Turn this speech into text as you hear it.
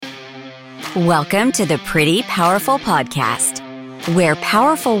Welcome to the Pretty Powerful Podcast, where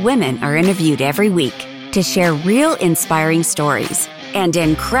powerful women are interviewed every week to share real inspiring stories and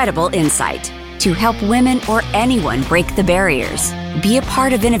incredible insight to help women or anyone break the barriers, be a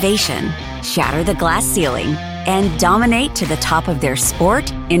part of innovation, shatter the glass ceiling, and dominate to the top of their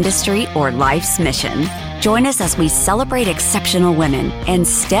sport, industry, or life's mission. Join us as we celebrate exceptional women and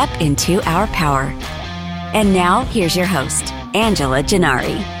step into our power. And now, here's your host, Angela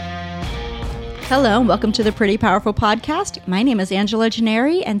Gennari. Hello, and welcome to the Pretty Powerful Podcast. My name is Angela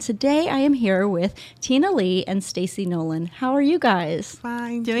Gennari, and today I am here with Tina Lee and Stacey Nowlin. How are you guys?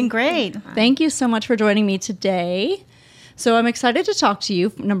 Fine. Doing great. Thank you so much for joining me today. So I'm excited to talk to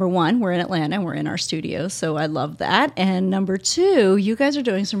you. Number one, we're in Atlanta and we're in our studio, so I love that. And number two, you guys are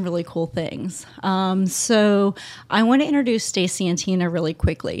doing some really cool things. So I want to introduce Stacey and Tina really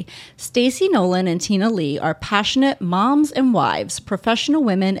quickly. Stacey Nowlin and Tina Lee are passionate moms and wives, professional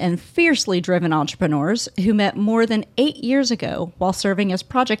women, and fiercely driven entrepreneurs who met more than 8 years ago while serving as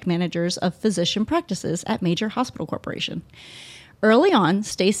project managers of physician practices at major hospital corporation. Early on,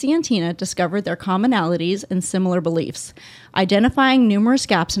 Stacey and Tina discovered their commonalities and similar beliefs, identifying numerous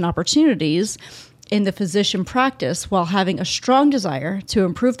gaps and opportunities in the physician practice while having a strong desire to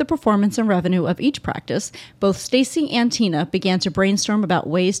improve the performance and revenue of each practice. Both Stacey and Tina began to brainstorm about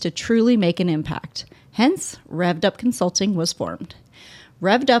ways to truly make an impact. Hence, Revved Up Consulting was formed.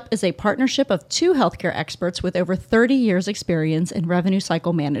 Revved Up is a partnership of two healthcare experts with over 30 years' experience in revenue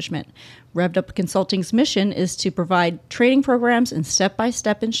cycle management. Revved Up Consulting's mission is to provide training programs and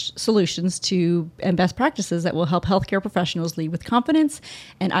step-by-step solutions and best practices that will help healthcare professionals lead with confidence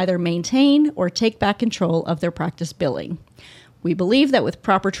and either maintain or take back control of their practice billing. We believe that with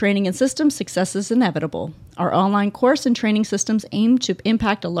proper training and systems, success is inevitable. Our online course and training systems aim to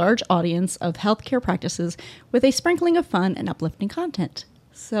impact a large audience of healthcare practices with a sprinkling of fun and uplifting content.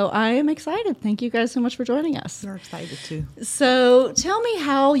 So I am excited. Thank you guys so much for joining us. We're excited too. So tell me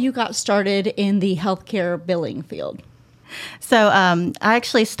how you got started in the healthcare billing field. So I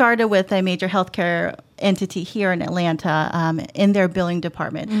actually started with a major healthcare entity here in Atlanta in their billing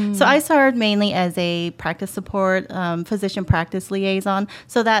department. So I served mainly as a practice support, physician practice liaison.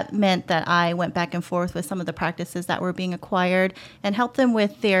 So that meant that I went back and forth with some of the practices that were being acquired and helped them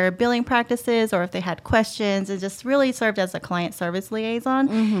with their billing practices or if they had questions, and just really served as a client service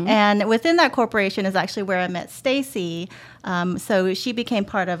liaison. And within that corporation is actually where I met Stacey. So she became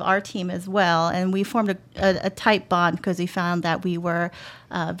part of our team as well. And we formed a tight bond because we found that we were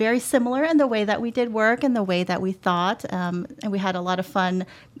very similar in the way that we did work and the way that we thought. And we had a lot of fun,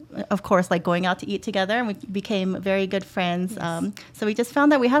 of course, like going out to eat together, and we became very good friends. Yes. So we just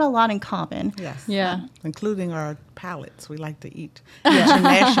found that we had a lot in common. Yes. Yeah. Including our palates. We like to eat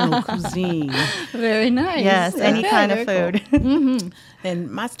international cuisine. Very nice. Yes, any kind of food. Cool.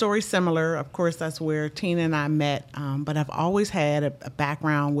 And my story's similar. Of course, that's where Tina and I met. But I've always had a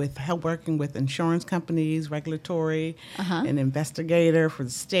background with working with insurance companies, regulatory, an investigator for the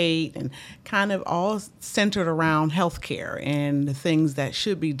state, and kind of all centered around healthcare and the things that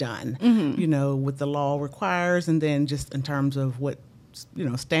should be done, what the law requires, and then just in terms of what,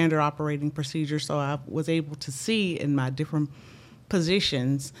 standard operating procedures. So I was able to see in my different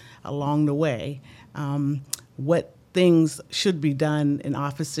positions along the way what things should be done in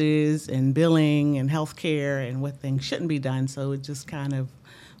offices and billing and healthcare and what things shouldn't be done. So it just kind of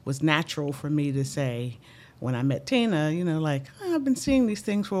was natural for me to say, when I met Tina, I've been seeing these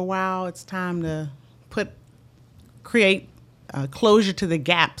things for a while. It's time to create closure to the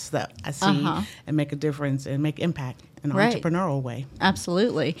gaps that I see and make a difference and make impact in an entrepreneurial way.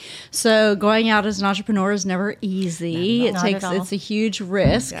 Absolutely. So going out as an entrepreneur is never easy. It's a huge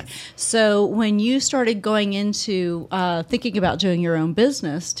risk. Yes. So when you started going into thinking about doing your own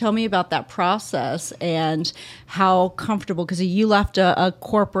business, tell me about that process and how comfortable, because you left a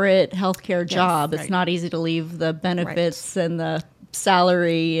corporate healthcare job. It's not easy to leave the benefits and the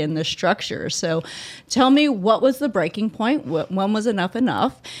salary and the structure. So tell me, what was the breaking point? When was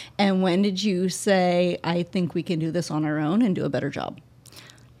enough? And when did you say, I think we can do this on our own and do a better job?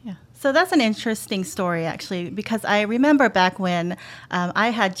 Yeah. So that's an interesting story, actually, because I remember back when I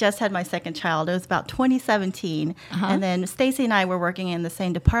had just had my second child. It was about 2017. And then Stacey and I were working in the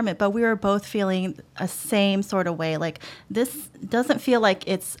same department, but we were both feeling a same sort of way. Like, this doesn't feel like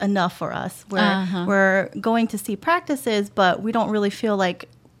it's enough for us. We're going to see practices, but we don't really feel like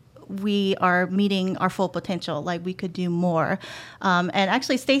we are meeting our full potential, like we could do more. And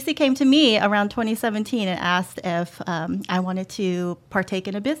actually, Stacey came to me around 2017 and asked if I wanted to partake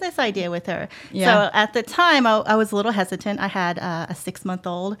in a business idea with her. Yeah. So at the time, I was a little hesitant. I had a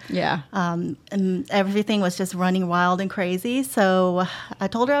 6-month-old. Yeah. And everything was just running wild and crazy. So I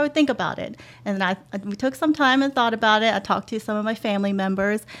told her I would think about it. And then we took some time and thought about it. I talked to some of my family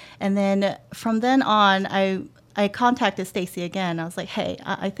members. And then from then on, I contacted Stacey again. I was like, hey,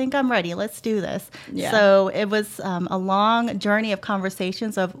 I think I'm ready. Let's do this. Yeah. So it was a long journey of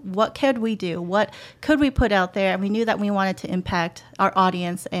conversations of what could we do? What could we put out there? And we knew that we wanted to impact our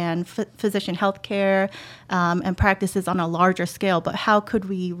audience and physician healthcare and practices on a larger scale. But how could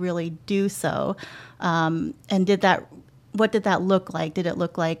we really do so? And what did that look like? Did it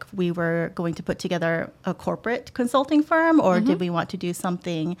look like we were going to put together a corporate consulting firm, or did we want to do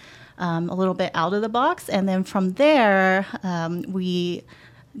something a little bit out of the box? And then from there, we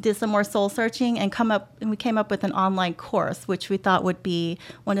did some more soul searching and we came up with an online course, which we thought would be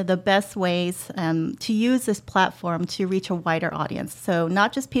one of the best ways to use this platform to reach a wider audience. So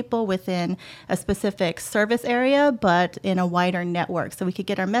not just people within a specific service area, but in a wider network. So we could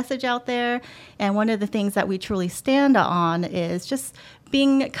get our message out there. And one of the things that we truly stand on is just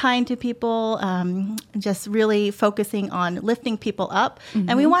being kind to people, just really focusing on lifting people up.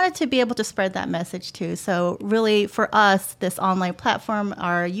 And we wanted to be able to spread that message too. So really for us, this online platform,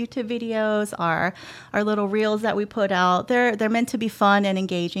 our YouTube videos, our little reels that we put out, they're meant to be fun and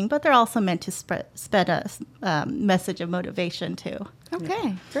engaging, but they're also meant to spread a message of motivation too.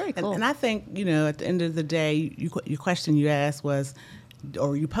 Okay. Very cool. And I think, at the end of the day, your question you asked was,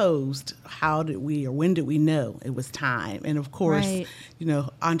 or you posed, how did we or when did we know it was time? And of course, Right.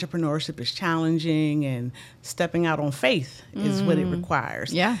 Entrepreneurship is challenging, and stepping out on faith is what it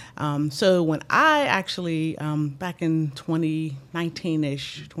requires. Yeah. So when I actually, back in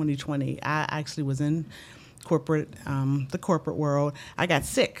 2019-ish, 2020, I actually was in the corporate world. I got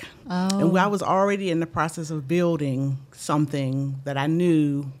sick. And I was already in the process of building something that I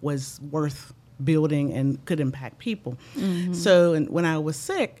knew was worth building and could impact people. So when I was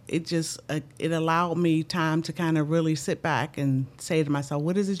sick, it allowed me time to kind of really sit back and say to myself,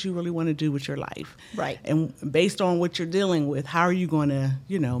 what is it you really want to do with your life? Right. And based on what you're dealing with, how are you going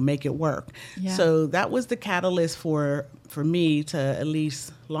to, make it work? Yeah. So that was the catalyst for me to at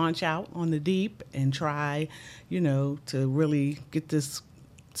least launch out on the deep and try, to really get this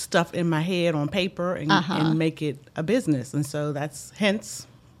stuff in my head on paper and make it a business. And so that's hence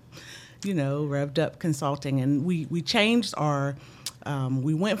Revved Up Consulting. And we changed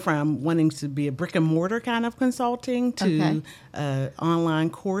we went from wanting to be a brick and mortar kind of consulting to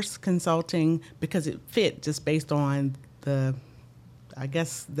online course consulting, because it fit just based on the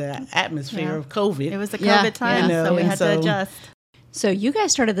atmosphere of COVID. It was the COVID time, so we had to adjust. So you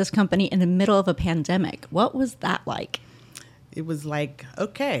guys started this company in the middle of a pandemic. What was that like? It was like,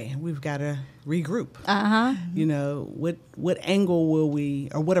 okay, we've got to regroup. What angle will we,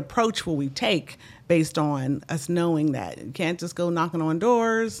 or what approach will we take based on us knowing that you can't just go knocking on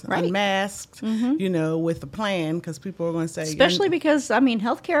doors, unmasked, with a plan, because people are going to say, especially because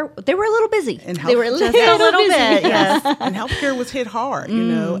healthcare, they were a little busy. And they were just a little bit, yes. And healthcare was hit hard,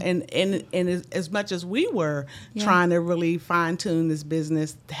 and as much as we were trying to really fine tune this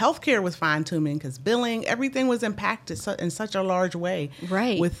business, healthcare was fine tuning, because billing, everything was impacted in such a large way,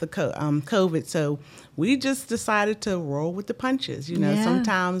 with the COVID. So we just decided to roll with the punches.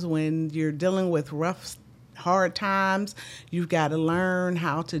 Sometimes when you're dealing with rough, hard times, you've got to learn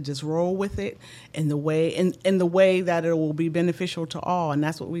how to just roll with it in the way that it will be beneficial to all. And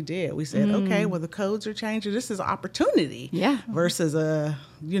that's what we did. We said, okay, well, the codes are changing. This is opportunity versus a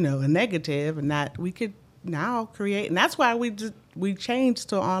negative, and that we could now create. And that's why we changed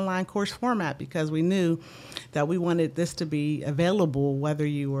to online course format, because we knew that we wanted this to be available whether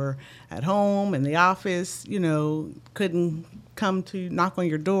you were at home, in the office, couldn't come to knock on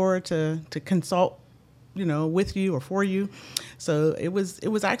your door to consult, with you or for you. So it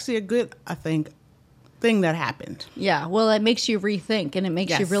was actually a good, I think, thing that happened. Yeah, well, it makes you rethink, and it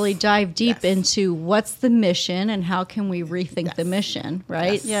makes you really dive deep into what's the mission and how can we rethink the mission,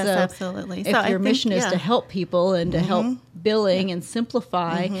 right? Yes, so absolutely. If your mission is to help people and to help billing and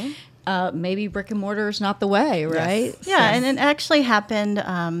simplify, maybe brick and mortar is not the way, right? Yes. Yeah, and it actually happened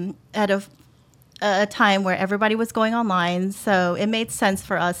at a time where everybody was going online, so it made sense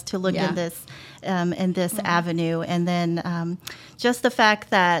for us to look in this avenue. And then just the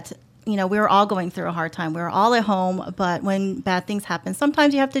fact that we were all going through a hard time. We were all at home, but when bad things happen,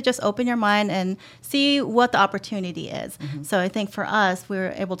 sometimes you have to just open your mind and see what the opportunity is. So I think for us, we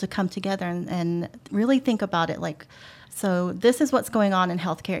were able to come together and really think about it like, So this is what's going on in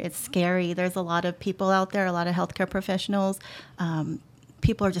healthcare. It's scary. There's a lot of people out there, a lot of healthcare professionals.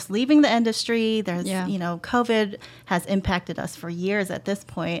 People are just leaving the industry. There's, COVID has impacted us for years at this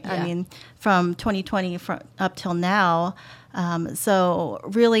point. Yeah. I mean, from 2020 up till now. So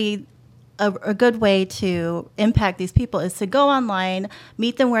really, a good way to impact these people is to go online,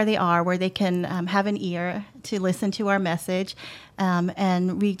 meet them where they are, where they can have an ear to listen to our message.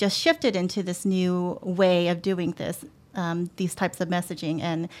 And we just shifted into this new way of doing this, these types of messaging.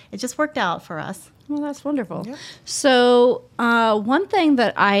 And it just worked out for us. Well, that's wonderful. Yep. So one thing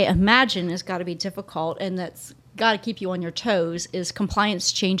that I imagine has got to be difficult and that's got to keep you on your toes is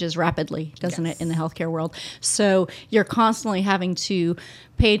compliance changes rapidly, doesn't it, in the healthcare world? So you're constantly having to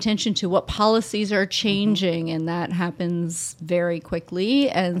pay attention to what policies are changing, and that happens very quickly.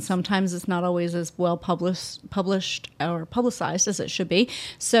 And sometimes it's not always as well published or publicized as it should be.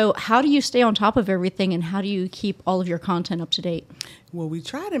 So how do you stay on top of everything, and how do you keep all of your content up to date? Well, we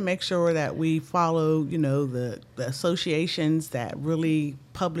try to make sure that we follow, the associations that really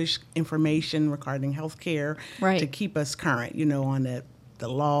publish information regarding healthcare to keep us current, on the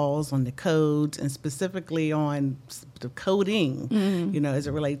laws, on the codes, and specifically on the coding, as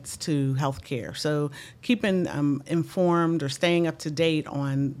it relates to healthcare. So keeping informed or staying up to date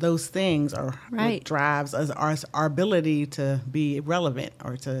on those things are what drives us, our ability to be relevant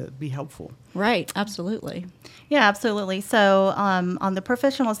or to be helpful. Right, absolutely. Yeah, absolutely. So on the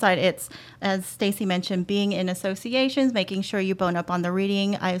professional side, it's, as Stacey mentioned, being in associations, making sure you bone up on the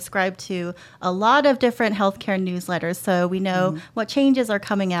reading. I subscribe to a lot of different healthcare newsletters, so we know what changes are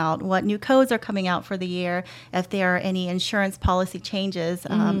coming out, what new codes are coming out for the year, if there are any insurance policy changes,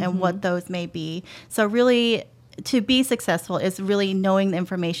 and what those may be. So really, to be successful is really knowing the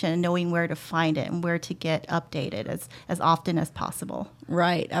information and knowing where to find it and where to get updated as often as possible.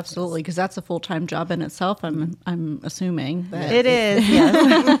 Right, absolutely, because that's a full-time job in itself. I'm assuming that it is.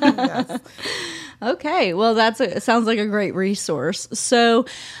 Yes. Yes. Okay, well, it sounds like a great resource. So,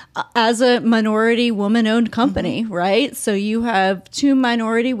 as a minority woman-owned company, right? So you have two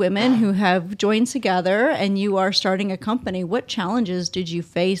minority women who have joined together, and you are starting a company. What challenges did you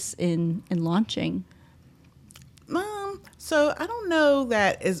face in launching? So I don't know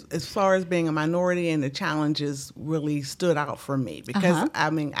that as far as being a minority and the challenges really stood out for me because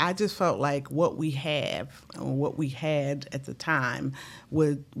I just felt like what we had at the time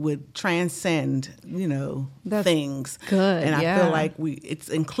would transcend, That's things. Good. And I feel like it's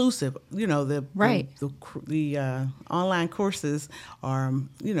inclusive. The online courses are,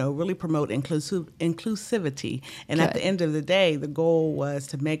 really promote inclusivity. And at the end of the day, the goal was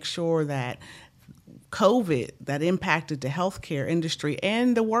to make sure that COVID that impacted the healthcare industry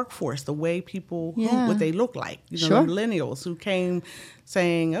and the workforce, the way people, what they look like, the millennials who came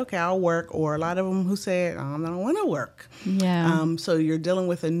saying, okay, I'll work, or a lot of them who said, I don't want to work. Yeah. So you're dealing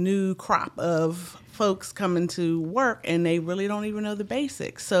with a new crop of folks coming to work and they really don't even know the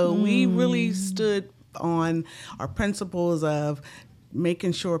basics. So we really stood on our principles of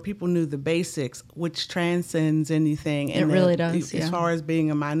making sure people knew the basics, which transcends anything. And it really does. As far as being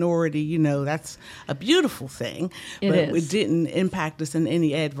a minority, that's a beautiful thing. But it didn't impact us in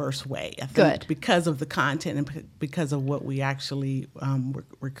any adverse way. I think because of the content and because of what we actually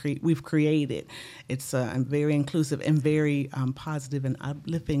we've created. It's very inclusive and very positive and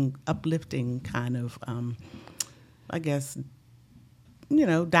uplifting kind of, I guess,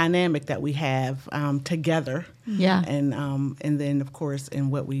 dynamic that we have together. Yeah. And then, of course, in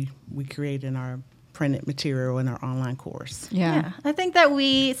what we create in our printed material in our online course. Yeah. I think that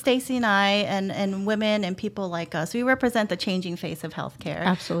we, Stacey and I, and women and people like us, we represent the changing face of healthcare.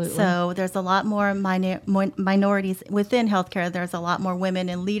 Absolutely. So there's a lot more minorities within healthcare. There's a lot more women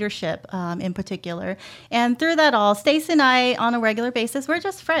in leadership in particular. And through that all, Stacey and I, on a regular basis, we're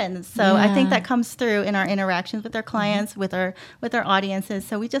just friends. So I think that comes through in our interactions with our clients, with our audiences.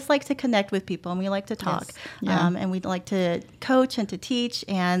 So we just like to connect with people and we like to talk. Yes. Yeah. And we'd like to coach and to teach.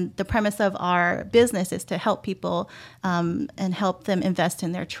 And the premise of our business is to help people and help them invest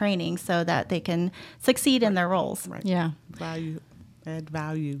in their training so that they can succeed in their roles. Right. Yeah. Add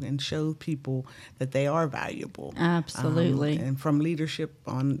value and show people that they are valuable. Absolutely. And from leadership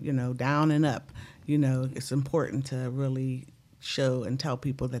on, down and up, it's important to really show and tell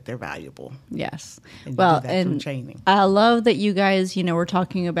people that they're valuable. Yes. And well, you do that and through training. I love that you guys, we're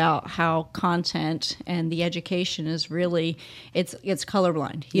talking about how content and the education is really, it's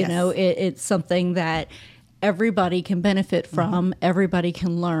colorblind. It's something that everybody can benefit from, everybody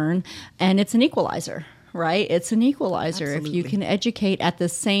can learn, and it's an equalizer. Right? It's an equalizer. Absolutely. If you can educate at the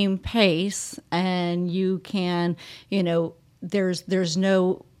same pace and you can, there's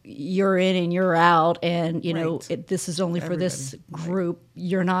no you're in and you're out, and Right. this is only for this Everybody. group.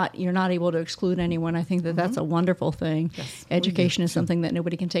 You're not able to exclude anyone. I think that that's a wonderful thing. Yes, Education is something that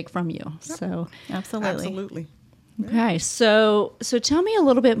nobody can take from you. So Absolutely. Absolutely. okay, so tell me a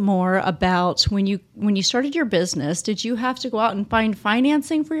little bit more about when you started your business. Did you have to go out and find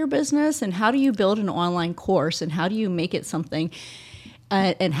financing for your business, and how do you build an online course, and how do you make it something?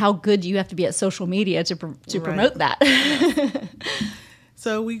 And how good do you have to be at social media to promote that?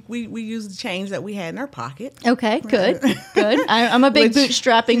 So we used the change that we had in our pocket. Okay, good. I'm a big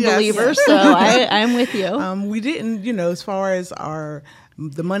bootstrapping yes. believer, so I'm with you. We didn't, as far as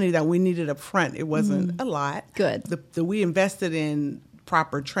the money that we needed up front, it wasn't a lot. Good. We invested in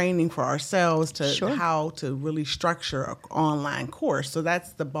proper training for ourselves to Sure. how to really structure an online course. So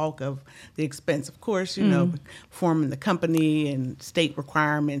that's the bulk of the expense. Of course, forming the company and state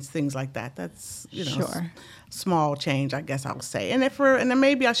requirements, things like that. That's Sure. small change, I guess I'll say. And then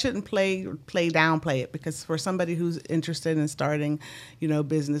maybe I shouldn't downplay it, because for somebody who's interested in starting,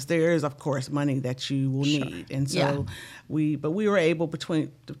 business, there is of course money that you will need. And so we were able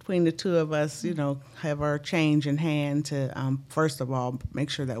between the two of us, have our change in hand to first of all make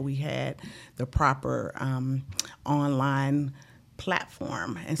sure that we had the proper online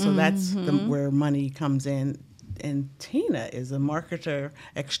platform. And so that's where money comes in. And Tina is a marketer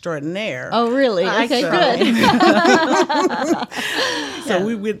extraordinaire. Oh, really? Okay, good. So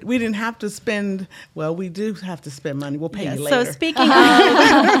we didn't have to spend. Well, we do have to spend money. We'll pay you So later. speaking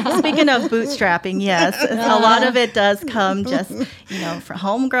of bootstrapping, yes, a lot of it does come just for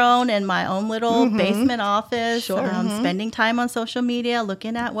homegrown in my own little basement office. Sure. Spending time on social media,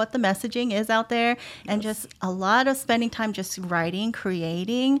 looking at what the messaging is out there, and just a lot of spending time just writing,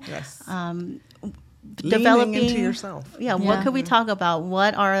 creating. Yes. Developing Leaning into yourself. What could we talk about?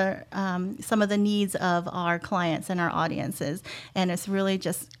 What are some of the needs of our clients and our audiences? And it's really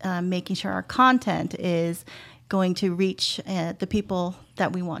just making sure our content is going to reach the people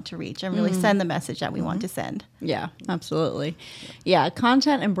that we want to reach and really send the message that we want to send. Yeah, absolutely. Yeah,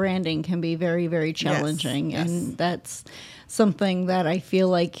 content and branding can be very, very challenging. Yes. And that's something that I feel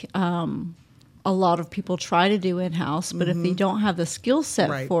like a lot of people try to do in-house, but if you don't have the skill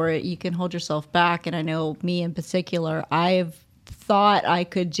set Right. for it, you can hold yourself back. And I know me in particular, I've thought I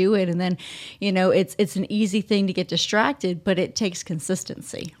could do it, and then it's an easy thing to get distracted, but it takes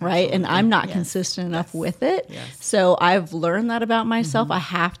consistency, right? And I'm not consistent enough with it. Yes. So I've learned that about myself. I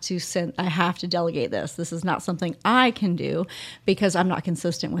have to delegate this is not something I can do because I'm not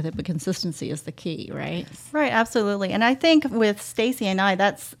consistent with it, but consistency is the key, right? Right, absolutely. And I think with Stacey and I,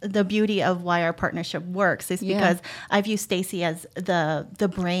 that's the beauty of why our partnership works, is because I view Stacey as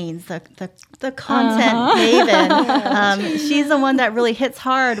the brains, the content maven. She's the one that really hits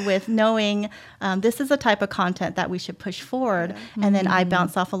hard with knowing this is the type of content that we should push forward. And then I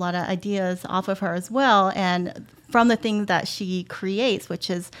bounce off a lot of ideas off of her as well. And from the things that she creates, which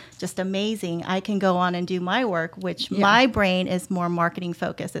is just amazing, I can go on and do my work, which my brain is more marketing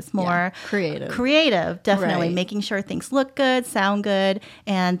focused. It's more creative, definitely, Right. making sure things look good, sound good.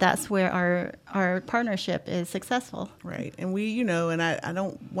 And that's where our partnership is successful. Right. And we, and I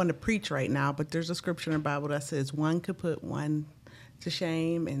don't want to preach right now, but there's a scripture in the Bible that says one could put one to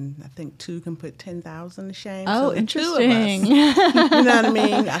shame, and I think two can put 10,000 to shame. Oh, so interesting. Two of us, you know what I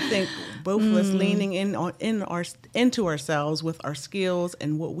mean? I think both of us leaning into ourselves with our skills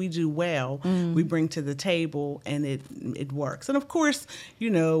and what we do well, we bring to the table, and it works. And of course, we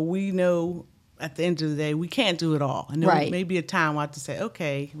know at the end of the day, we can't do it all. And there may be a time I have to say,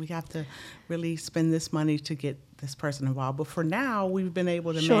 okay, we have to really spend this money to get this person involved. But for now, we've been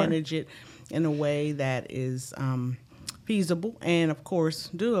able to manage it in a way that is feasible and, of course,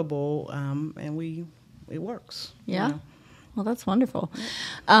 doable, and it works. Yeah. Well, that's wonderful.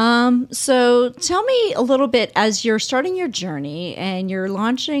 So tell me a little bit, as you're starting your journey and you're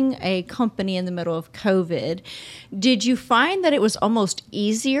launching a company in the middle of COVID, did you find that it was almost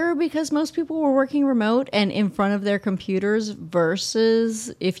easier because most people were working remote and in front of their computers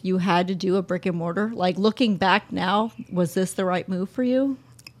versus if you had to do a brick and mortar? Like, looking back now, was this the right move for you?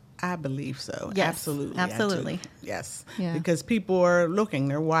 I believe so. Yes, Absolutely. absolutely. Yes. Yeah. Because people are looking,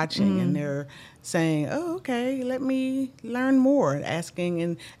 they're watching, and they're saying, oh, okay, let me learn more, asking.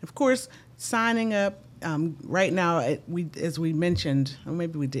 And, of course, signing up. Right now, as we mentioned, or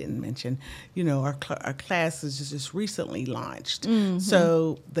maybe we didn't mention, our class is just recently launched.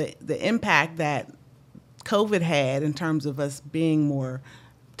 So the impact that COVID had in terms of us being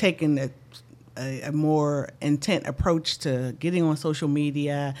taking a more intent approach to getting on social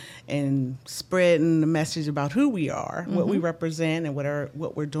media and spreading the message about who we are, what we represent, and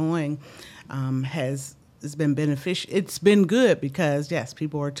what we're doing has it's been beneficial. It's been good because yes,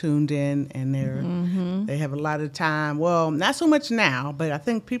 people are tuned in and they have a lot of time. Well, not so much now, but I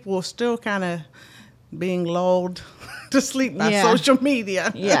think people are still kind of being lulled to sleep by social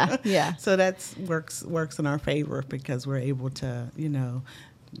media. Yeah. So that's works in our favor because we're able to,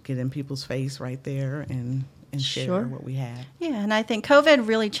 get in people's face right there and share what we have. Yeah, and I think COVID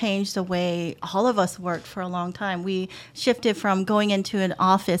really changed the way all of us worked for a long time. We shifted from going into an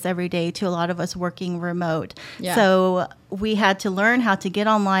office every day to a lot of us working remote. Yeah. So we had to learn how to get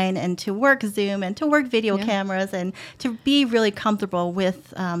online and to work Zoom and to work video cameras and to be really comfortable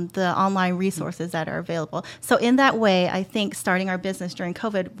with the online resources that are available. So in that way, I think starting our business during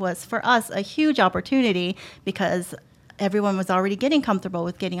COVID was for us a huge opportunity because everyone was already getting comfortable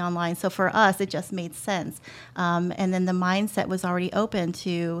with getting online. So for us, it just made sense. And then the mindset was already open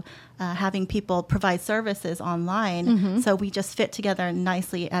to having people provide services online. So we just fit together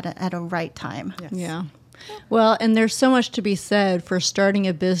nicely at a right time. Yes. Yeah. Well, and there's so much to be said for starting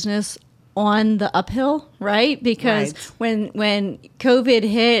a business on the uphill, right? Because when COVID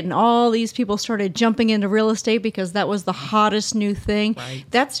hit and all these people started jumping into real estate because that was the hottest new thing,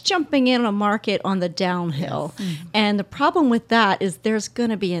 that's jumping in a market on the downhill. Yes. And the problem with that is there's going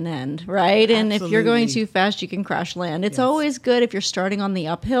to be an end, right? Absolutely. And if you're going too fast, you can crash land. It's always good if you're starting on the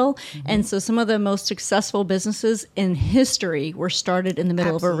uphill. And so some of the most successful businesses in history were started in the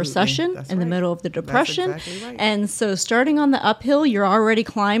middle of a recession, the middle of the Depression. That's exactly right. And so starting on the uphill, you're already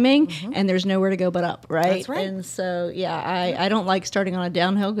climbing and there's nowhere to go but up, right? That's right. And so, I don't like starting on a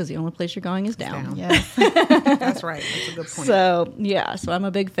downhill because the only place you're going is down. Yes. That's right. That's a good point. So I'm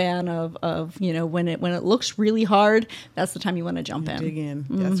a big fan of when it looks really hard, that's the time you want to jump in. Dig in.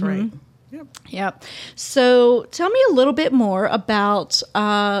 That's right. Yep. So tell me a little bit more about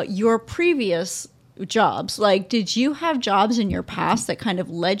your previous jobs. Like, did you have jobs in your past that kind of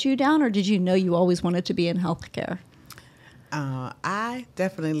led you down, or did you know you always wanted to be in healthcare? I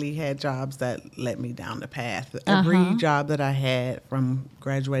definitely had jobs that led me down the path. Every job that I had from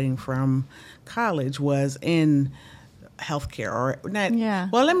graduating from college was in healthcare, or not. Yeah.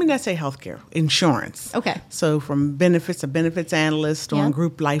 Well, let me not say healthcare. Insurance. Okay. So from benefits, a benefits analyst on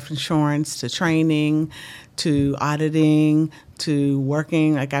group life insurance, to training, to auditing, to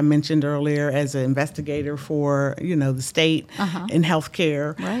working, like I mentioned earlier, as an investigator for the state in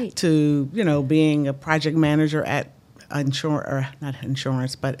healthcare. Right. To being a project manager at not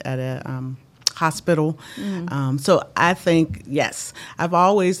insurance, but at a hospital. So I think, yes, I've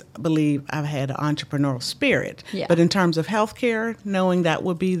always believed I've had an entrepreneurial spirit. Yeah. But in terms of healthcare, knowing that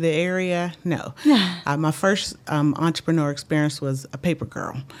would be the area, no. My first entrepreneur experience was a paper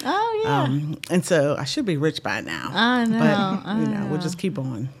girl. Oh, yeah. And so I should be rich by now. I know. But, we'll just keep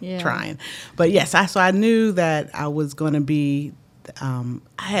on trying. But yes, so I knew that I was going to be, I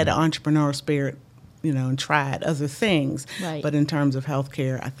had an entrepreneurial spirit, and tried other things. Right. But in terms of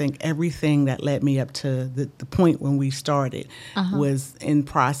healthcare, I think everything that led me up to the point when we started was in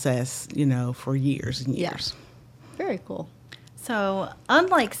process, for years and years. Yeah. Very cool. So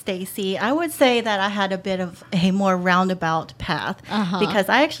unlike Stacey, I would say that I had a bit of a more roundabout path because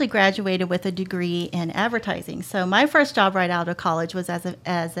I actually graduated with a degree in advertising. So my first job right out of college was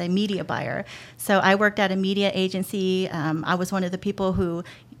as a media buyer. So I worked at a media agency. I was one of the people who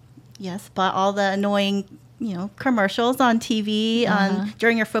bought all the annoying, commercials on TV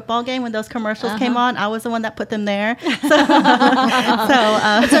during your football game when those commercials came on. I was the one that put them there. So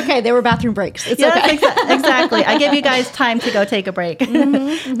it's okay. They were bathroom breaks. It's okay. Exactly. I gave you guys time to go take a break.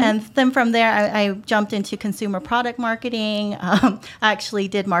 And then from there, I jumped into consumer product marketing. I actually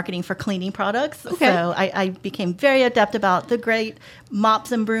did marketing for cleaning products. Okay. So I became very adept about the great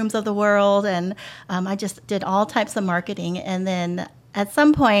mops and brooms of the world. And I just did all types of marketing. And then at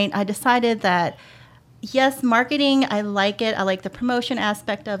some point, I decided that, yes, marketing, I like it. I like the promotion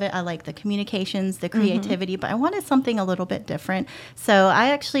aspect of it. I like the communications, the creativity, but I wanted something a little bit different. So I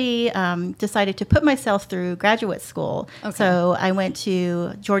actually decided to put myself through graduate school. Okay. So I went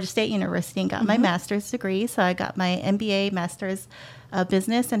to Georgia State University and got my master's degree. So I got my MBA, Master's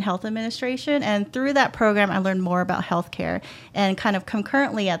Business and Health Administration. And through that program, I learned more about healthcare. And kind of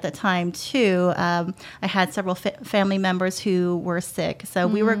concurrently at the time, too, I had several family members who were sick. So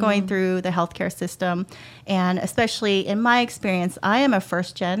we were going through the healthcare system. And especially in my experience, I am a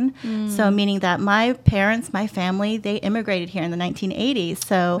first gen. So meaning that my parents, my family, they immigrated here in the 1980s.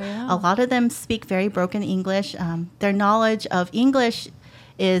 So a lot of them speak very broken English. Their knowledge of English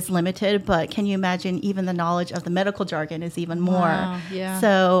is limited, but can you imagine even the knowledge of the medical jargon is even more. Wow, yeah.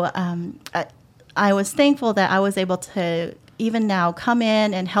 So I was thankful that I was able to even now come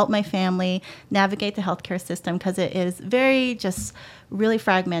in and help my family navigate the healthcare system, because it is very just really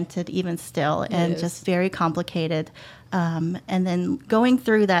fragmented even still, and just very complicated. And then going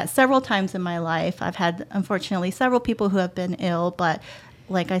through that several times in my life, I've had, unfortunately, several people who have been ill, but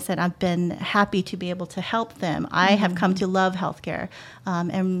like I said, I've been happy to be able to help them. I have come to love healthcare.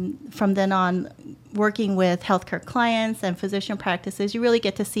 And from then on, working with healthcare clients and physician practices, you really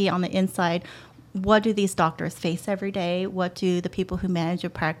get to see on the inside, what do these doctors face every day? What do the people who manage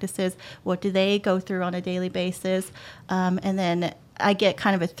your practices, what do they go through on a daily basis? And then I get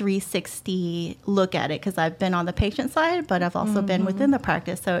kind of a 360 look at it, because I've been on the patient side, but I've also been within the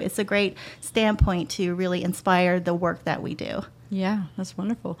practice. So it's a great standpoint to really inspire the work that we do. Yeah, that's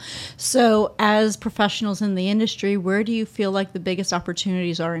wonderful. So as professionals in the industry, where do you feel like the biggest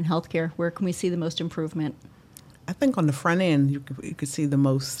opportunities are in healthcare? Where can we see the most improvement? I think on the front end, you could see the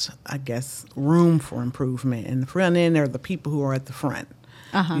most, I guess, room for improvement. And the front end are the people who are at the front.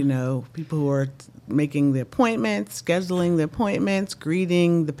 You know, people who are making the appointments, scheduling the appointments,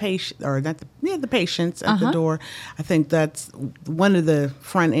 greeting the patient, or not the patients at the door. I think that's one of the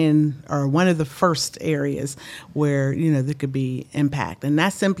front end, or one of the first areas where, you know, there could be impact. And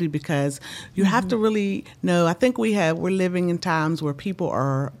that's simply because you have to really know, I think we're living in times where people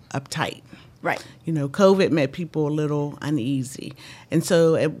are uptight. Right. You know, COVID made people a little uneasy. And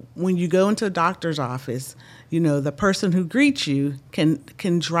so when you go into a doctor's office, you know, the person who greets you can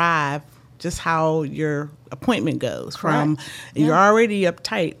drive just how your appointment goes. From you're already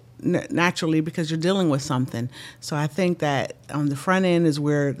uptight naturally because you're dealing with something. So I think that on the front end is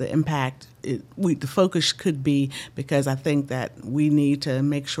where the impact, the focus could be, because I think that we need to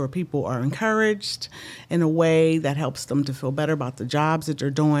make sure people are encouraged in a way that helps them to feel better about the jobs that they're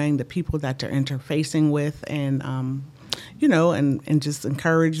doing, the people that they're interfacing with, and you know, and just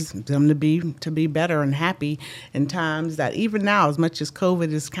encourage them to be better and happy in times that, even now, as much as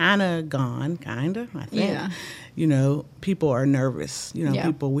COVID is kind of gone, I think, you know, people are nervous. You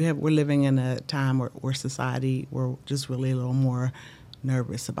know, we're living in a time where society, we're just really a little more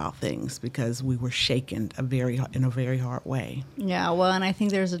nervous about things because we were shaken in a very hard way. Yeah, well, and I think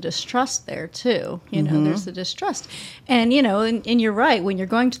there's a distrust there too. You know, there's a distrust. And, you know, and you're right, when you're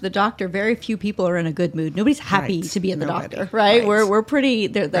going to the doctor, very few people are in a good mood. Nobody's happy to be at the doctor, right? We're pretty,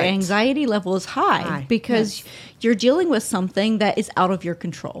 the anxiety level is high because you're dealing with something that is out of your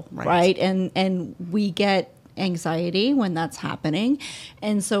control, right? And we get anxiety when that's happening,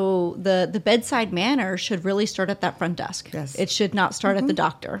 and so the bedside manner should really start at that front desk. Yes, it should not start at the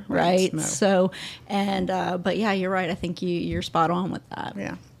doctor, right? No. So, and but yeah, you're right. I think you're spot on with that.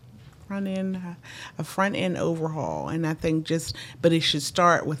 Yeah, a front end overhaul, and I think but it should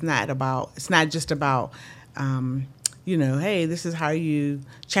start with it's not just about you know, hey, this is how you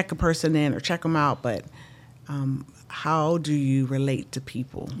check a person in or check them out, but how do you relate to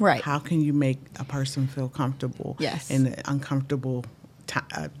people? Right. How can you make a person feel comfortable in an uncomfortable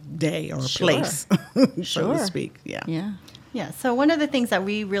day or place, so to speak? Yeah. So one of the things that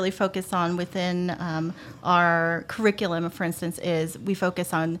we really focus on within our curriculum, for instance, is we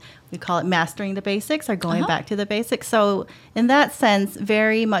call it mastering the basics, or going back to the basics. So in that sense,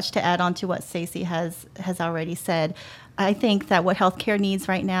 very much to add on to what Stacey has already said, I think that what healthcare needs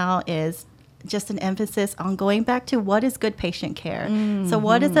right now is just an emphasis on going back to what is good patient care. So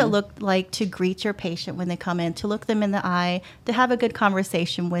what does it look like to greet your patient when they come in, to look them in the eye, to have a good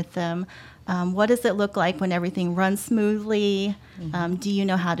conversation with them? What does it look like when everything runs smoothly? Do you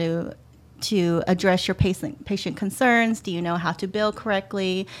know how to address your patient concerns? Do you know how to bill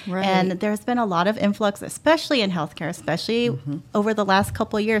correctly? Right. And there's been a lot of influx, especially in healthcare, especially over the last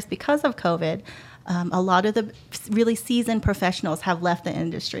couple of years because of COVID. A lot of the really seasoned professionals have left the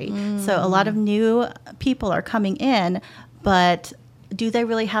industry. So a lot of new people are coming in, but do they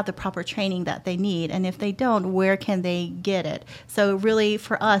really have the proper training that they need? And if they don't, where can they get it? So really,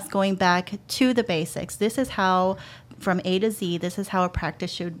 for us, going back to the basics, this is how, from A to Z, this is how a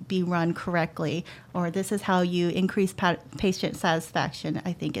practice should be run correctly, or this is how you increase patient satisfaction,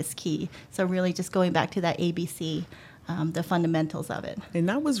 I think is key. So really just going back to that ABC, the fundamentals of it. And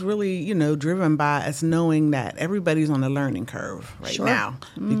that was really, you know, driven by us knowing that everybody's on a learning curve now.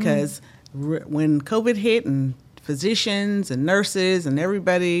 Because when COVID hit, and physicians and nurses and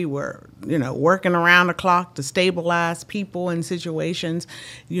everybody were, you know, working around the clock to stabilize people in situations,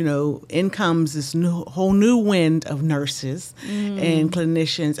 you know, in comes this whole new wind of nurses and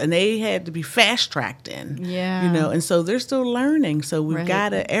clinicians, and they had to be fast-tracked in, you know, and so they're still learning. So we've got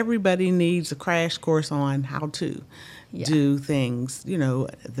to, everybody needs a crash course on how to. do things,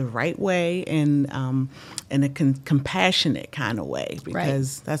 the right way and in a compassionate kind of way,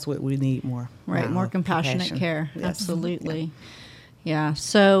 because that's what we need more. Right, more compassionate compassion. care. Yes. Absolutely. Yeah.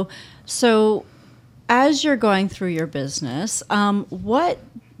 So as you're going through your business, what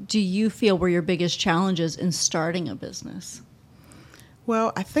do you feel were your biggest challenges in starting a business?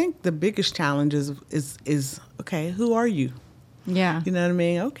 Well, I think the biggest challenge is okay, who are you? Yeah. You know what I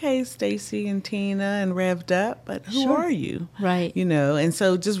mean? Okay, Stacey and Tina and Revved Up, but who are you? Right. And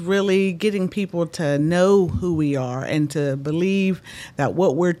so just really getting people to know who we are and to believe that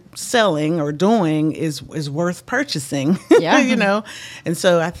what we're selling or doing is worth purchasing. Yeah. And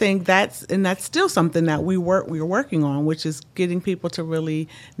so I think that's still something that we're working on, which is getting people to really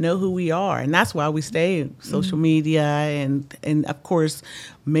know who we are. And that's why we stay in social media and of course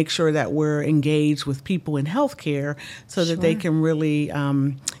make sure that we're engaged with people in healthcare so that they can really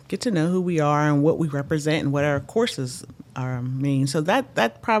get to know who we are and what we represent and what our courses mean. So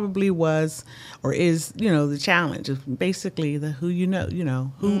that probably was or is, the challenge of basically the who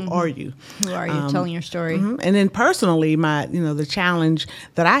who are you? Who are you? Telling your story. And then personally, the challenge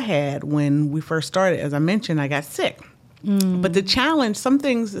that I had when we first started, as I mentioned, I got sick. But the challenge,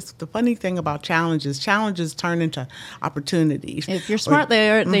 the funny thing about challenges turn into opportunities. If you're smart,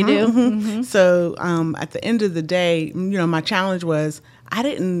 they do. Mm-hmm. So at the end of the day, my challenge was I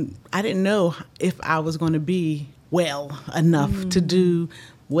didn't know if I was going to be well enough to do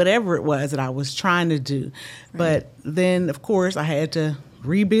whatever it was that I was trying to do. Right. But then, of course, I had to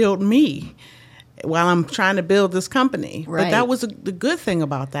rebuild me while I'm trying to build this company. Right. But that was the good thing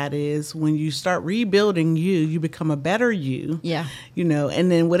about that is when you start rebuilding you become a better you. Yeah.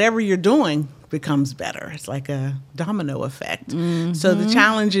 And then whatever you're doing becomes better. It's like a domino effect. Mm-hmm. So the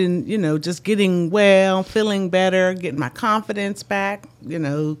challenge in, just getting well, feeling better, getting my confidence back,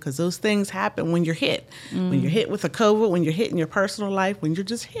 because those things happen when you're hit. When you're hit with a COVID, when you're hit in your personal life, when you're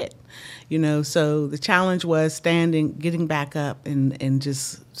just hit. So the challenge was getting back up and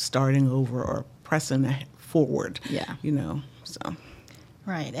just starting over or pressing forward. Yeah. So.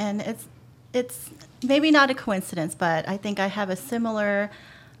 Right. And it's maybe not a coincidence, but I think I have a similar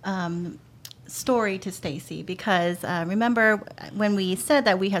story to Stacey because remember when we said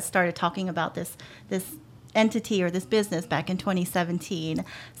that we had started talking about this entity or this business back in 2017.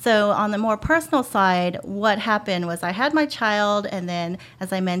 So on the more personal side, what happened was I had my child, and then,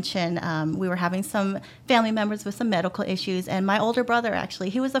 as I mentioned, we were having some family members with some medical issues, and my older brother, actually,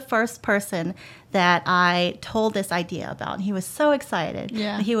 he was the first person that I told this idea about, and he was so excited.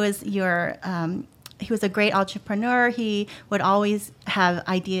 Yeah. He was a great entrepreneur. He would always have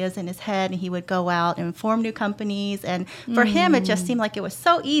ideas in his head, and he would go out and form new companies. And for him, it just seemed like it was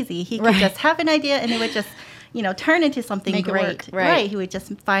so easy. He could just have an idea, and it would just, turn into something great. Right. He would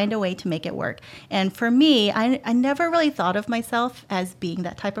just find a way to make it work. And for me, I never really thought of myself as being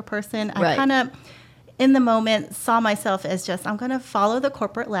that type of person. I kind of, in the moment, saw myself as just, I'm going to follow the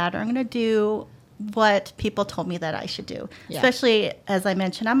corporate ladder. I'm going to do what people told me that I should do. Yeah. Especially, as I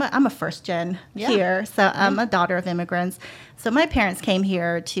mentioned, I'm a first gen here, so I'm a daughter of immigrants. So my parents came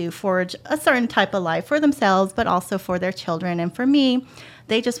here to forge a certain type of life for themselves, but also for their children. And for me,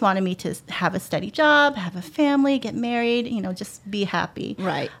 they just wanted me to have a steady job, have a family, get married, just be happy.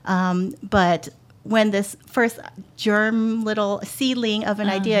 Right. But when this first germ little seedling of an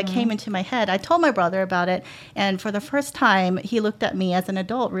idea came into my head, I told my brother about it. And for the first time, he looked at me as an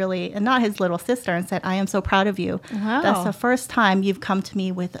adult, really, and not his little sister, and said, I am so proud of you. Wow. That's the first time you've come to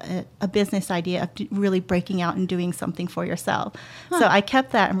me with a business idea of really breaking out and doing something for yourself. Huh. So I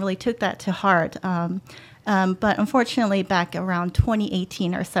kept that and really took that to heart. But unfortunately, back around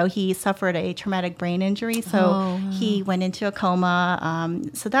 2018 or so, he suffered a traumatic brain injury. So he went into a coma.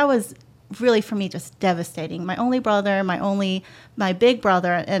 So that was really, for me, just devastating. My only brother, my big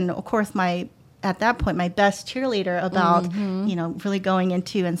brother, and of course at that point, my best cheerleader about, really going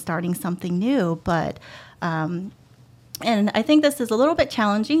into and starting something new. But, and I think this is a little bit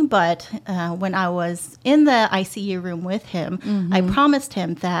challenging, but when I was in the ICU room with him, I promised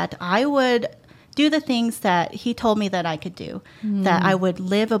him that I would do the things that he told me that I could do, that I would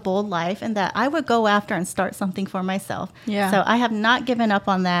live a bold life, and that I would go after and start something for myself. Yeah. So I have not given up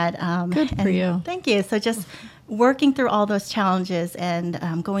on that. Good for you. Thank you. So just working through all those challenges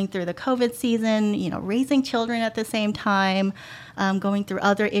and going through the COVID season, raising children at the same time, going through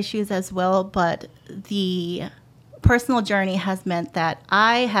other issues as well. But the personal journey has meant that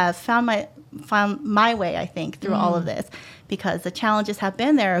I have found my way, I think, through all of this, because the challenges have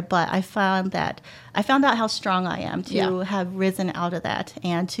been there, but I found out how strong I am to have risen out of that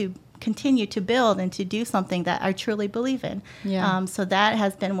and to continue to build and to do something that I truly believe in. Yeah. So that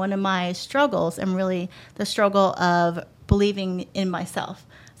has been one of my struggles, and really the struggle of believing in myself.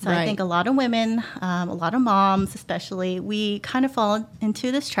 So Right. I think a lot of women, a lot of moms especially, we kind of fall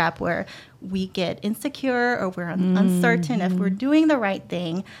into this trap where we get insecure or we're uncertain if we're doing the right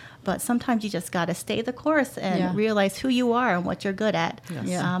thing. But sometimes you just got to stay the course and realize who you are and what you're good at. Yes.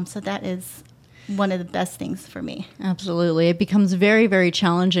 Yeah. So that is one of the best things for me. Absolutely. It becomes very, very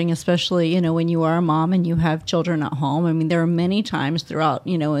challenging, especially, when you are a mom and you have children at home. I mean, there are many times throughout,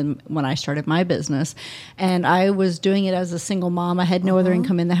 when I started my business and I was doing it as a single mom. I had no other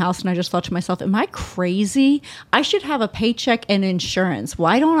income in the house. And I just thought to myself, am I crazy? I should have a paycheck and insurance.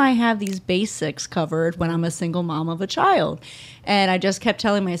 Why don't I have these basics covered when I'm a single mom of a child? And I just kept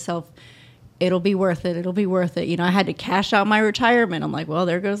telling myself, it'll be worth it. It'll be worth it. I had to cash out my retirement. I'm like, well,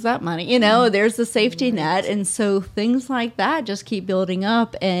 there goes that money. There's the safety net. And so things like that just keep building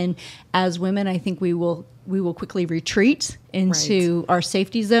up. And as women, I think we will quickly retreat into our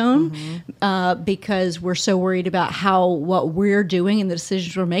safety zone because we're so worried about how what we're doing and the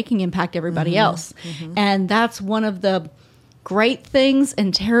decisions we're making impact everybody else. And that's one of the great things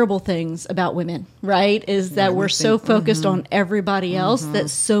and terrible things about women, right? Is that we're so focused on everybody else that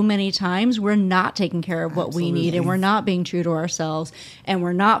so many times we're not taking care of what we need, and we're not being true to ourselves, and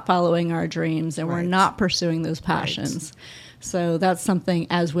we're not following our dreams, and we're not pursuing those passions. So that's something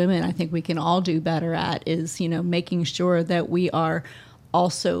as women I think we can all do better at is, making sure that we are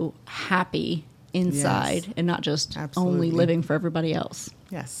also happy inside and not just only living for everybody else.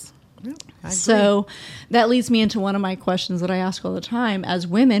 Yes. Yep, I agree. So that leads me into one of my questions that I ask all the time. As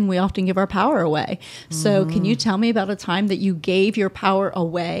women, we often give our power away. So can you tell me about a time that you gave your power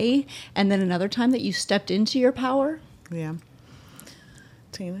away and then another time that you stepped into your power? Yeah.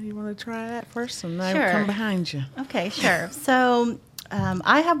 Tina, you want to try that first? And I Sure. will come behind you. Okay, sure. So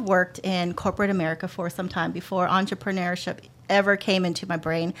I have worked in corporate America for some time before entrepreneurship ever came into my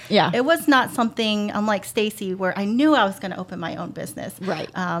brain. Yeah. It was not something, unlike Stacey, where I knew I was going to open my own business.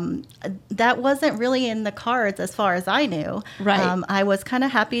 Right. That wasn't really in the cards as far as I knew. Right. I was kind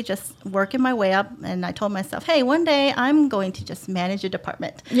of happy just working my way up, and I told myself, hey, one day I'm going to just manage a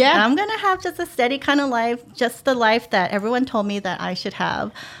department. Yeah. And I'm going to have just a steady kind of life, just the life that everyone told me that I should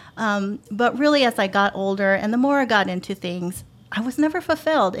have. But really, as I got older and the more I got into things, I was never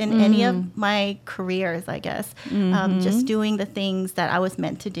fulfilled in any of my careers, I guess. Just doing the things that I was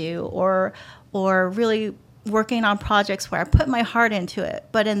meant to do, or really working on projects where I put my heart into it.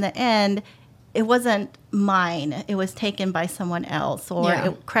 But in the end, it wasn't mine. It was taken by someone else,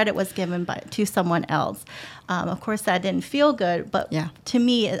 or credit was given to someone else. Of course, that didn't feel good, but to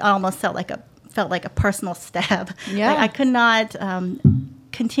me, it almost felt like a personal stab. Yeah. Like I could not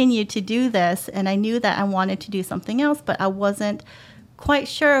continue to do this, and I knew that I wanted to do something else, but I wasn't quite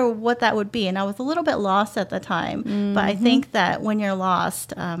sure what that would be, and I was a little bit lost at the time. But I think that when you're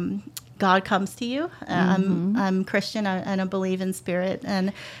lost, God comes to you. I'm Christian, and I believe in spirit,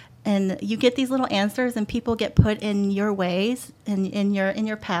 and you get these little answers, and people get put in your ways, in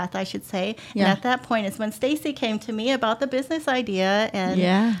your path, I should say. And at that point is when Stacey came to me about the business idea, and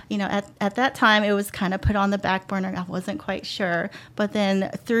at that time it was kind of put on the back burner. I wasn't quite sure, but then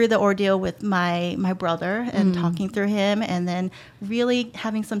through the ordeal with my brother and talking through him, and then really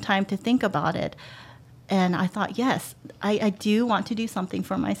having some time to think about it. And I thought, yes, I do want to do something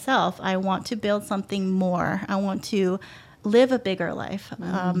for myself. I want to build something more. I want to live a bigger life,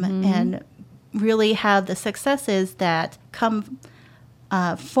 and really have the successes that come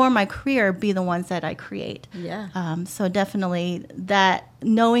for my career be the ones that I create. So definitely that,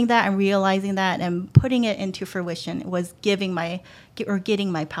 knowing that and realizing that and putting it into fruition was getting my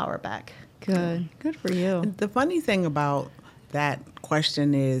power back. Good for you. The funny thing about that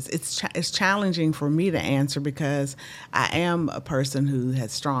question is it's challenging for me to answer because I am a person who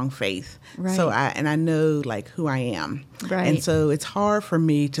has strong faith. Right. So I know like who I am. Right. And so it's hard for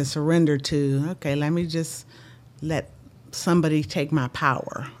me to surrender to, okay, let me just let somebody take my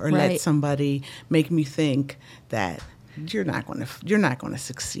power, or let somebody make me think that you're not going to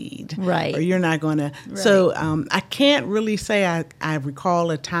succeed. Right. Or you're not going to. Right. So I can't really say I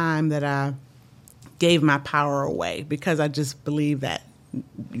recall a time that I gave my power away, because I just believe that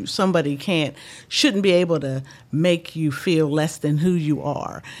somebody shouldn't be able to make you feel less than who you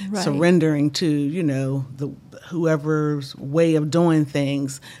are, surrendering to, whoever's way of doing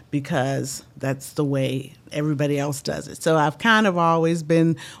things, because that's the way everybody else does it. So I've kind of always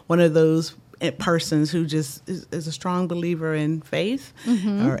been one of those persons who just is a strong believer in faith,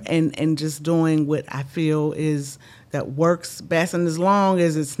 and just doing what I feel is that works best, and as long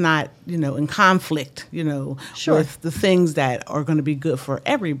as it's not, in conflict, with the things that are going to be good for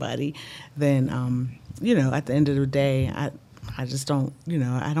everybody, then, at the end of the day, I just don't,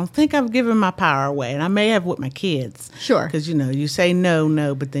 I don't think I've given my power away, and I may have with my kids. Sure. Because, you say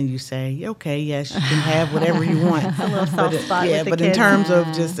no, but then you say, okay, yes, you can have whatever you want. A little soft spot with the but kids. in terms of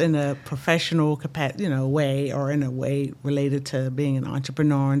just in a professional way, or in a way related to being an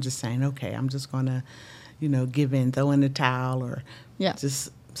entrepreneur and just saying, okay, I'm just going to, give in, throw in the towel, or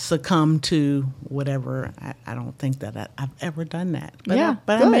just succumb to whatever. I don't think that I've ever done that. But,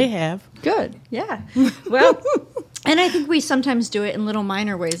 but I may have. Good. Yeah. Well, and I think we sometimes do it in little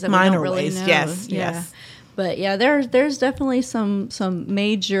minor ways that we don't really know. Yes. But there's definitely some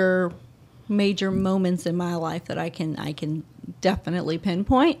major moments in my life that I can definitely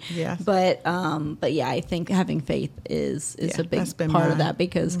pinpoint. Yes. But yeah, I think having faith is a big part of that,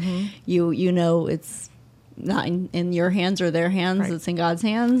 because it's not in your hands or their hands. Right. It's in God's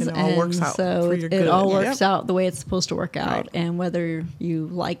hands. And it all works out for your good. It all works out the way it's supposed to work out, and whether you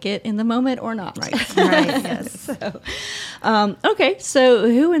like it in the moment or not. Right. Right. Yes. So, okay. So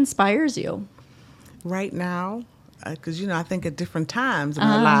who inspires you? Right now, because, I think at different times in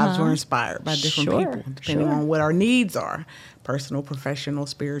our lives we're inspired by different people, depending on what our needs are. Personal, professional,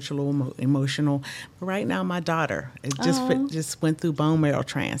 spiritual, emotional. But right now, my daughter just went through bone marrow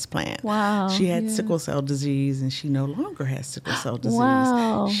transplant. Wow. She had sickle cell disease, and she no longer has sickle cell disease.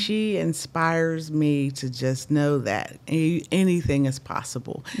 Wow. She inspires me to just know that anything is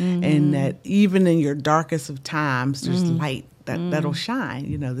possible, and that even in your darkest of times, there's light that'll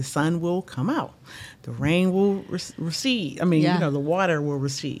shine. The sun will come out. The rain will recede. I mean, the water will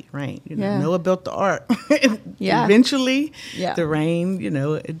recede, right? Noah built the ark. Eventually, the rain,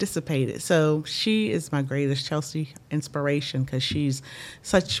 it dissipated. So she is my greatest Chelsea inspiration, because she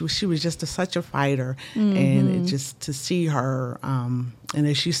was just such a fighter, and it just to see her, and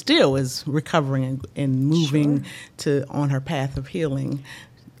as she still is recovering and moving on her path of healing.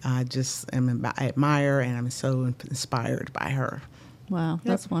 I admire, and I'm so inspired by her. Wow,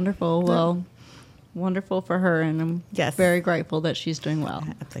 that's wonderful. Well, wonderful for her, and I'm very grateful that she's doing well.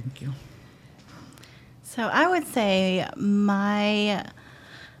 Thank you. So I would say my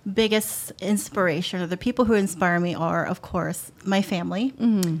biggest inspiration, or the people who inspire me, are, of course, my family.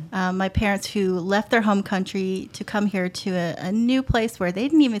 My parents, who left their home country to come here to a new place where they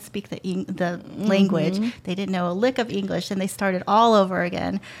didn't even speak the language. They didn't know a lick of English, and they started all over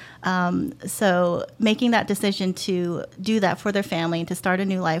again. So making that decision to do that for their family and to start a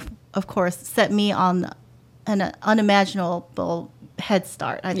new life, of course, set me on an unimaginable head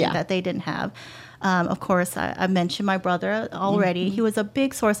start, I think, that they didn't have. Of course, I mentioned my brother already. He was a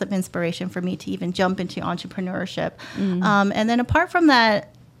big source of inspiration for me to even jump into entrepreneurship. And then apart from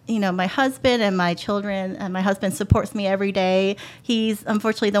that, my husband and my children, and my husband supports me every day. He's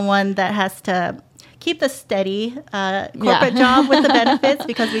unfortunately the one that has to keep the steady corporate job with the benefits,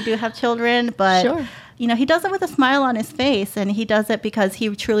 because we do have children. But he does it with a smile on his face, and he does it because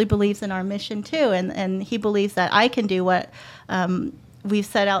he truly believes in our mission too, and he believes that I can do what we've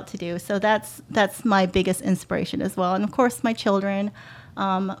set out to do. So that's my biggest inspiration as well, and of course my children.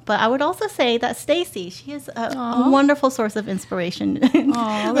 But I would also say that Stacey, she is a wonderful source of inspiration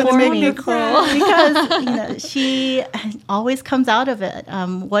for me, because she always comes out of it,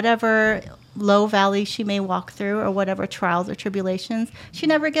 whatever low valley she may walk through, or whatever trials or tribulations, she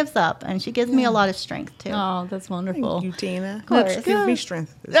never gives up, and she gives me a lot of strength too. Oh, that's wonderful. Thank you, Tina. Of course. Gives me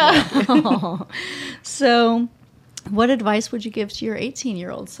strength as well. So, what advice would you give to your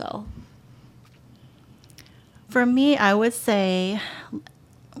 18-year-old self? For me, I would say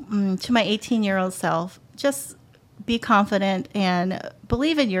to my 18-year-old self, just be confident and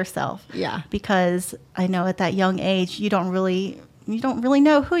believe in yourself. Yeah. Because I know at that young age, you don't really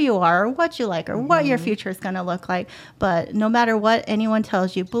know who you are, or what you like, or what your future is going to look like. But no matter what anyone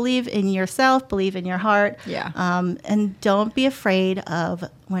tells you, believe in yourself, believe in your heart. Yeah. And don't be afraid of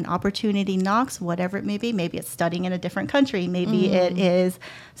when opportunity knocks, whatever it may be. Maybe it's studying in a different country. Maybe it is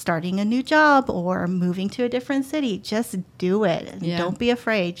starting a new job or moving to a different city. Just do it. Yeah. Don't be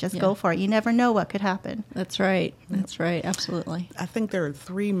afraid. Just go for it. You never know what could happen. That's right. That's right. Absolutely. I think there are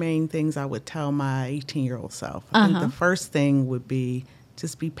three main things I would tell my 18-year-old self. I think the first thing would be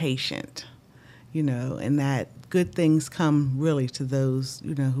just be patient, and that good things come really to those,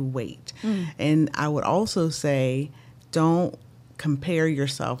 who wait. And I would also say, don't compare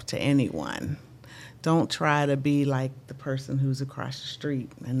yourself to anyone. Don't try to be like the person who's across the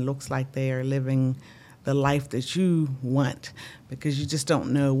street and looks like they are living the life that you want, because you just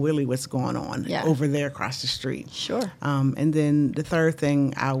don't know really what's going on over there across the street. Sure. And then the third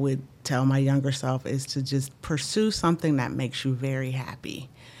thing I would tell my younger self is to just pursue something that makes you very happy,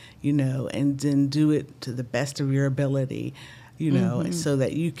 and then do it to the best of your ability, so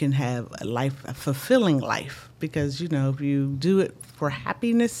that you can have a fulfilling life. Because, if you do it for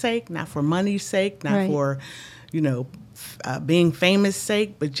happiness' sake, not for money's sake, not for, being famous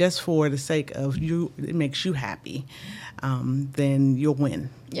sake, but just for the sake of you, it makes you happy, then you'll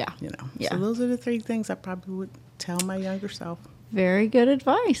win. Yeah. So those are the three things I probably would tell my younger self. Very good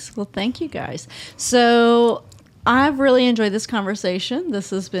advice. Well, thank you guys. So I've really enjoyed this conversation. This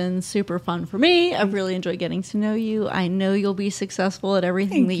has been super fun for me. I've really enjoyed getting to know you. I know you'll be successful at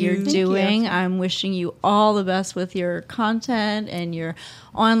everything that you're doing. I'm wishing you all the best with your content and your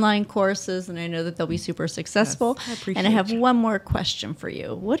online courses, and I know that they'll be super successful. Yes, I appreciate and I have one more question for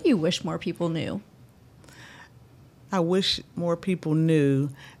you. What do you wish more people knew? I wish more people knew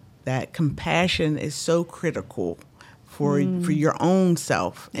that compassion is so critical for your own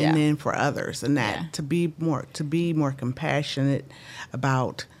self and then for others, and that to be more compassionate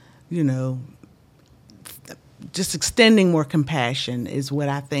about, just extending more compassion is what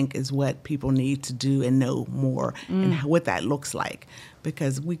I think is what people need to do and know more and what that looks like,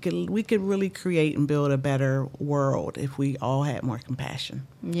 because we could really create and build a better world if we all had more compassion.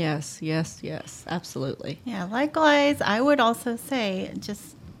 Yes, absolutely. Yeah, likewise, I would also say,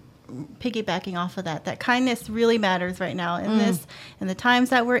 just piggybacking off of that kindness really matters right now in the times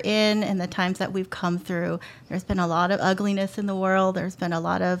that we're in and the times that we've come through. There's been a lot of ugliness in the world. There's been a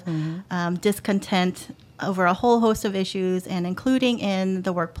lot of discontent over a whole host of issues, and including in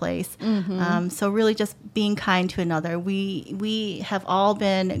the workplace. So really just being kind to another. We have all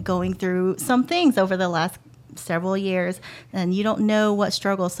been going through some things over the last several years, and you don't know what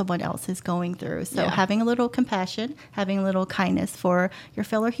struggle someone else is going through. So having a little compassion, having a little kindness for your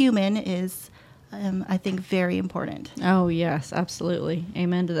fellow human is, I think, very important. Oh, yes, absolutely.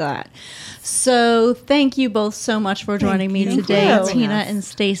 Amen to that. So thank you both so much for joining me today, Tina and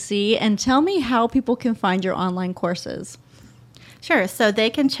Stacey. And tell me how people can find your online courses. Sure. So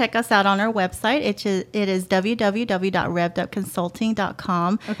they can check us out on our website. It is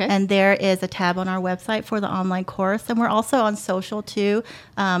www.revvedupconsulting.com. Okay. And there is a tab on our website for the online course. And we're also on social, too.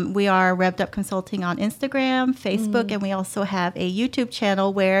 We are Revved Up Consulting on Instagram, Facebook, and we also have a YouTube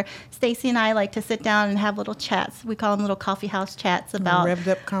channel where Stacey and I like to sit down and have little chats. We call them little coffee house chats about Revved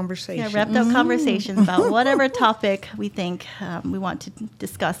Up conversations. Yeah, Revved Up conversations about whatever topic we think we want to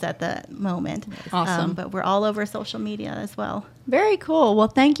discuss at the moment. Awesome. But we're all over social media as well. Very cool. Well,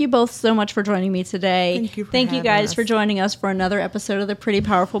 thank you both so much for joining me today. Thank you guys for joining us for another episode of the Pretty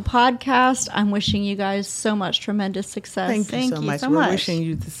Powerful Podcast. I'm wishing you guys so much tremendous success. Thank you so much. We're wishing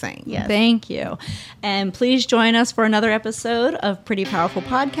you the same. Yes. Thank you. And please join us for another episode of Pretty Powerful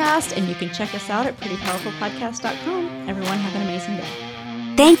Podcast, and you can check us out at prettypowerfulpodcast.com. Everyone have an amazing day.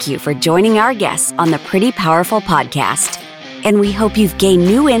 Thank you for joining our guests on the Pretty Powerful Podcast. And we hope you've gained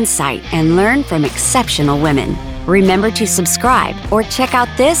new insight and learned from exceptional women. Remember to subscribe or check out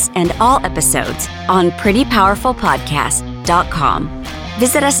this and all episodes on prettypowerfulpodcast.com.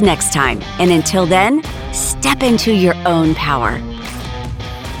 Visit us next time, and until then, step into your own power.